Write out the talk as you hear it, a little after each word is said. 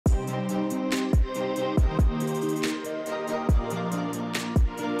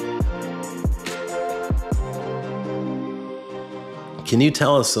Can you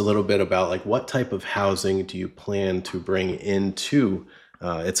tell us a little bit about like what type of housing do you plan to bring into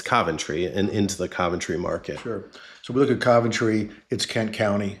it's Coventry and into the Coventry market? Sure. So we look at Coventry, it's Kent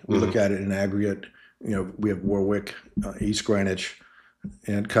County. We look at it in aggregate. We have Warwick, East Greenwich,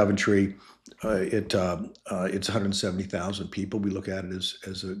 and Coventry. It's 170,000 people. We look at it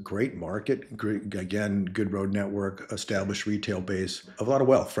as a great market. Great, again, good road network, established retail base, a lot of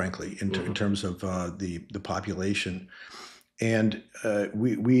wealth, frankly, in terms of the population. And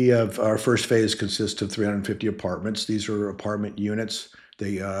we have our first phase consists of 350 apartments. These are apartment units.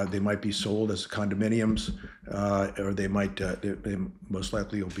 They might be sold as condominiums, or they most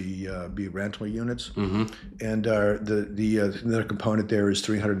likely will be rental units. And the other component there is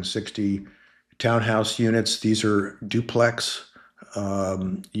 360 townhouse units. These are duplex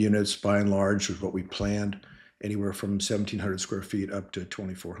units, by and large, is what we planned. Anywhere from 1,700 square feet up to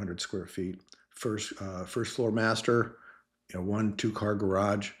 2,400 square feet. First floor master, 1-2 car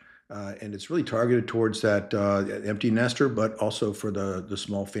garage. And it's really targeted towards that empty nester, but also for the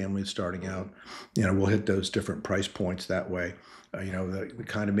small families starting out. We'll hit those different price points that way. The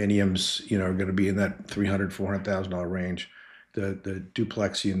condominiums, are going to be in that $300,000, $400,000 range. The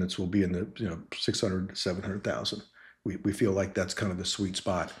duplex units will be in the $600,000 to $700,000. We feel like that's kind of the sweet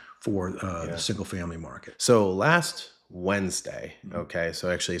spot for the single family market. So last Wednesday, okay,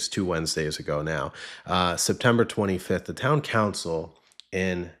 so actually it's 2 Wednesdays ago now, September 25th, the town council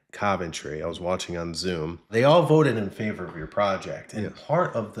in Coventry, I was watching on Zoom, they all voted in favor of your project. And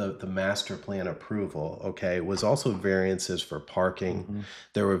part of the master plan approval, okay, was also variances for parking.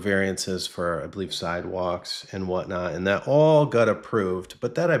 There were variances for, I believe, sidewalks and whatnot, and that all got approved.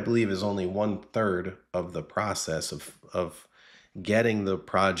 But that, I believe, is only 1/3 of the process of getting the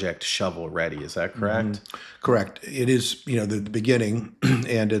project shovel ready. Is that correct? Correct. It is, the beginning,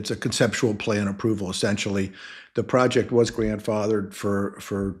 and it's a conceptual plan approval, essentially. The project was grandfathered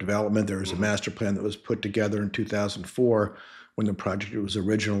for development. There was a master plan that was put together in 2004 when the project was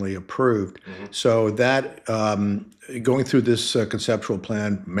originally approved. So that, going through this conceptual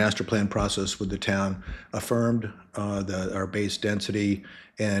plan, master plan process with the town, affirmed our base density,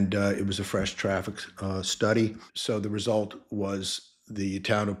 and it was a fresh traffic study. So the result was the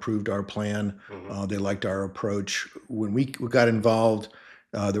town approved our plan. They liked our approach. When we got involved,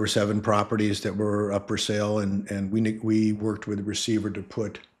 there were 7 properties that were up for sale, and we worked with the receiver to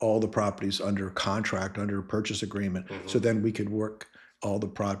put all the properties under contract, under a purchase agreement, so then we could work all the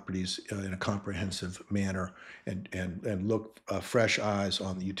properties in a comprehensive manner and look fresh eyes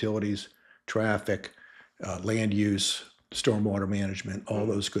on the utilities, traffic, land use, stormwater management. All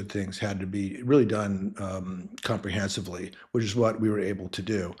those good things had to be really done comprehensively, which is what we were able to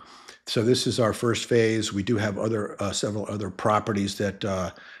do. So this is our first phase. We do have several other properties that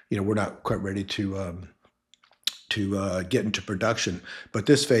we're not quite ready to get into production, but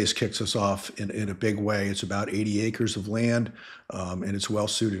this phase kicks us off in a big way. It's about 80 acres of land, and it's well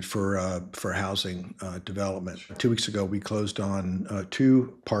suited for housing development. 2 weeks ago, we closed on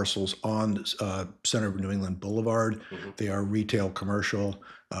 2 parcels on Center of New England Boulevard. They are retail commercial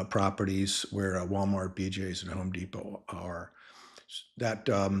properties where Walmart, BJ's, and Home Depot are. That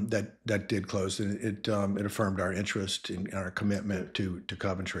did close, and it affirmed our interest and our commitment to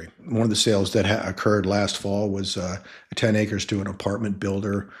Coventry. One of the sales that occurred last fall was 10 acres to an apartment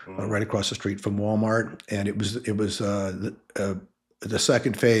builder right across the street from Walmart, and it was the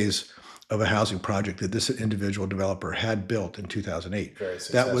second phase of a housing project that this individual developer had built in 2008. Very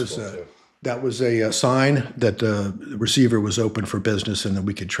successful, too. That was a sign that the receiver was open for business and that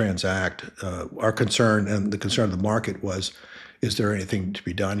we could transact. Our concern and the concern of the market was, is there anything to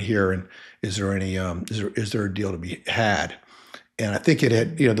be done here, and is there any is there a deal to be had? And I think it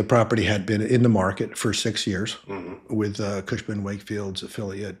had, the property had been in the market for 6 years with Cushman Wakefield's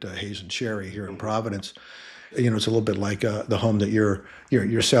affiliate Hayes and Sherry here in Providence. It's a little bit like the home that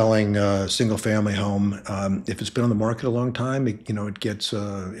you're selling, a single family home. If it's been on the market a long time, it gets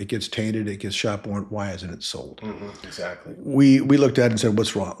tainted, it gets shopworn. Why isn't it sold? Exactly. We looked at it and said,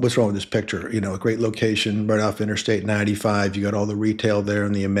 what's wrong? What's wrong with this picture? A great location right off Interstate 95. You got all the retail there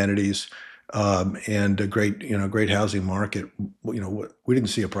and the amenities, and a great housing market. We didn't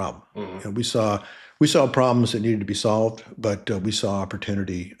see a problem. We saw problems that needed to be solved, but we saw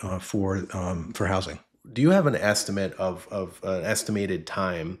opportunity for housing. Do you have an estimate of an estimated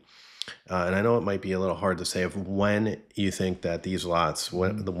time? And I know it might be a little hard to say, of when you think that these lots,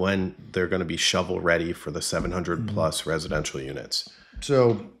 when they're going to be shovel ready for the 700 plus residential units?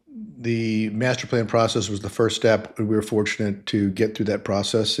 So the master plan process was the first step. We were fortunate to get through that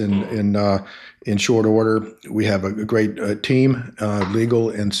process in short order. We have a great team, legal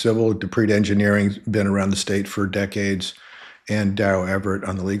and civil. DiSpirito Engineering, been around the state for decades. and Darrow Everett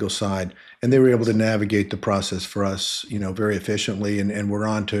on the legal side. And they were able to navigate the process for us, very efficiently. And we're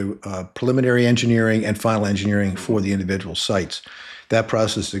on to preliminary engineering and final engineering for the individual sites. That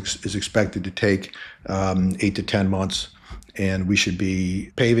process is expected to take 8 to 10 months. And we should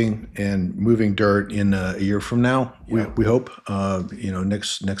be paving and moving dirt in a year from now. We hope,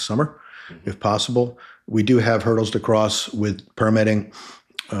 next summer, if possible. We do have hurdles to cross with permitting,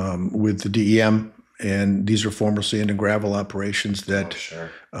 with the DEM, and these are former sand and gravel operations that,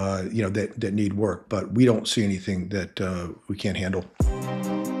 that need work. But we don't see anything that we can't handle.